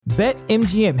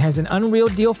BetMGM has an unreal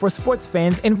deal for sports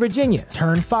fans in Virginia.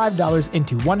 Turn $5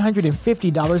 into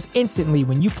 $150 instantly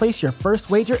when you place your first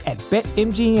wager at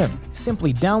BetMGM.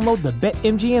 Simply download the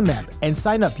BetMGM app and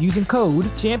sign up using code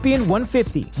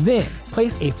Champion150. Then,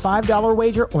 place a $5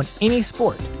 wager on any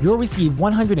sport. You'll receive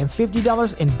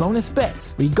 $150 in bonus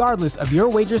bets, regardless of your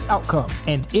wager's outcome.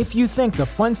 And if you think the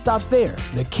fun stops there,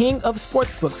 the King of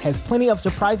Sportsbooks has plenty of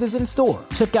surprises in store.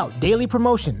 Check out daily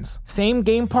promotions,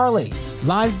 same-game parlays,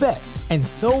 live bets, and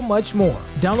so much more.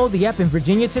 Download the app in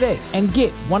Virginia today and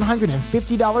get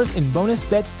 $150 in bonus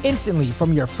bets instantly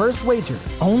from your first wager.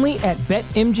 Only at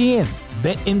BetMGM.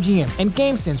 BetMGM and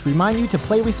GameSense remind you to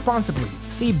play responsibly.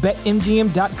 See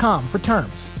BetMGM.com for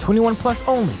terms. 21 plus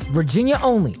only. Virginia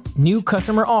only. New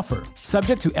customer offer.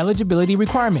 Subject to eligibility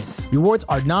requirements. Rewards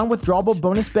are non-withdrawable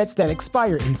bonus bets that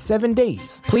expire in 7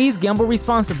 days. Please gamble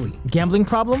responsibly. Gambling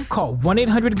problem? Call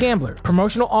 1-800-GAMBLER.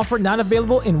 Promotional offer not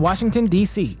available in Washington,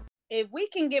 D.C. If we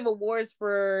can give awards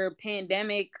for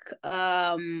pandemic,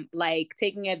 like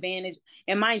taking advantage,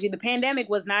 and mind you, the pandemic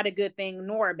was not a good thing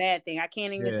nor a bad thing. I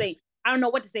can't even say, I don't know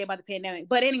what to say about the pandemic.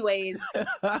 But anyways,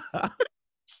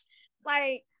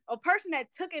 like a person that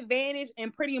took advantage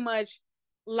and pretty much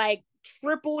like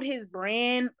tripled his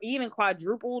brand, even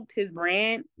quadrupled his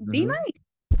brand, D-Nice.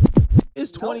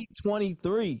 It's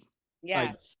 2023.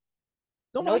 Yes.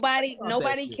 Like,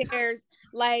 nobody cares.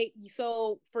 Like,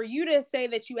 so for you to say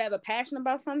that you have a passion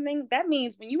about something, that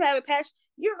means when you have a passion,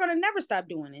 you're going to never stop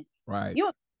doing it. Right.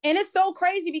 And it's so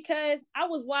crazy because I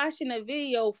was watching a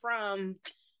video from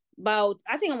about,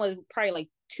 I think it was probably like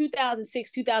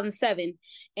 2006, 2007.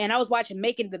 And I was watching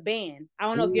Making the Band. I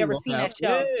don't know if you ever seen that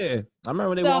show. Yeah. I remember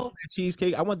when they walked that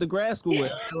cheesecake. I went to grad school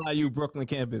at LIU Brooklyn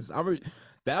campus.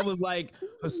 That was like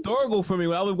historical for me.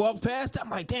 When I would walk past, I'm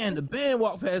like, damn, the band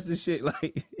walked past this shit.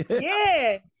 Like,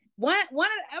 yeah. One of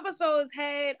the episodes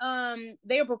had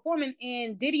they were performing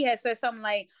and Diddy had said something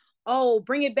like, "Oh,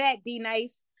 bring it back,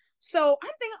 D-Nice." So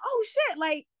I'm thinking, oh shit,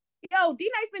 like, yo,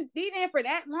 D-Nice been DJing for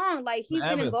that long. Like he's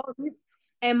been involved.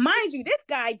 And mind you, this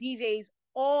guy DJs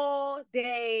all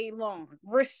day long.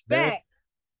 Respect.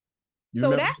 Yeah.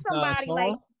 So that's somebody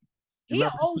like he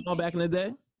old back in the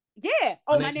day. Yeah.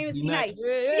 Oh, my name is D-Nice.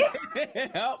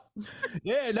 Yeah.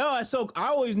 Yeah. No, I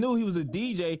always knew he was a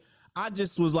DJ. I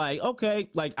just was like, okay,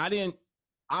 like I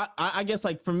guess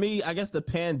like for me, I guess the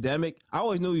pandemic, I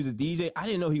always knew he was a DJ. I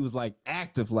didn't know he was like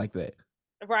active like that.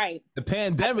 Right. The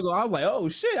pandemic, I was like, oh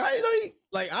shit, I didn't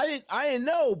know I didn't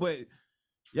know, but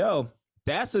yo,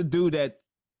 that's a dude that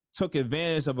took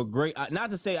advantage of a great, not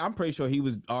to say, I'm pretty sure he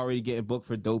was already getting booked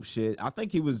for dope shit. I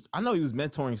know he was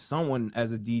mentoring someone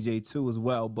as a DJ too as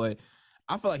well, but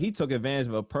I feel like he took advantage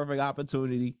of a perfect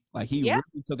opportunity. Like he really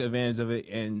took advantage of it,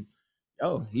 and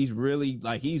he's really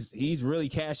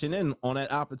cashing in on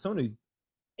that opportunity.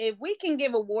 If we can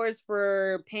give awards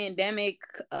for pandemic,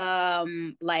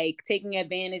 like taking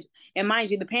advantage, and mind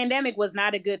you, the pandemic was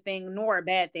not a good thing nor a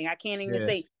bad thing. I can't even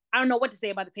say, I don't know what to say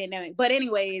about the pandemic. But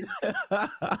anyways,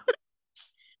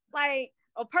 like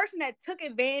a person that took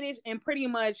advantage and pretty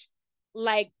much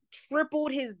like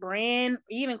tripled his brand,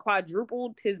 even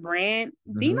quadrupled his brand,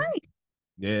 D-Nice.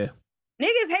 Yeah.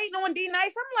 Niggas hating on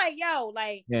D-Nice. I'm like, yo,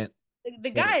 like the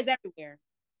guy is everywhere.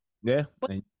 Yeah.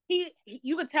 But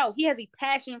you could tell he has a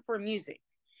passion for music.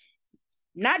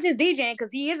 Not just DJing,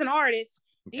 because he is an artist.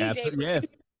 DJ,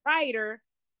 writer.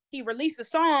 He released a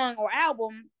song or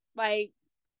album, like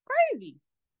crazy.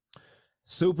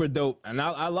 Super dope. And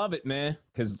I love it, man.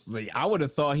 Because like, I would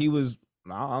have thought he was,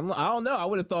 I don't know. I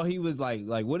would have thought he was like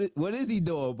what is he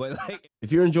doing? But like,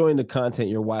 if you're enjoying the content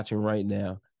you're watching right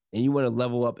now and you want to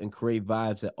level up and create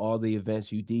vibes at all the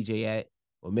events you DJ at,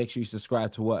 well, make sure you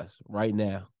subscribe to us right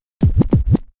now.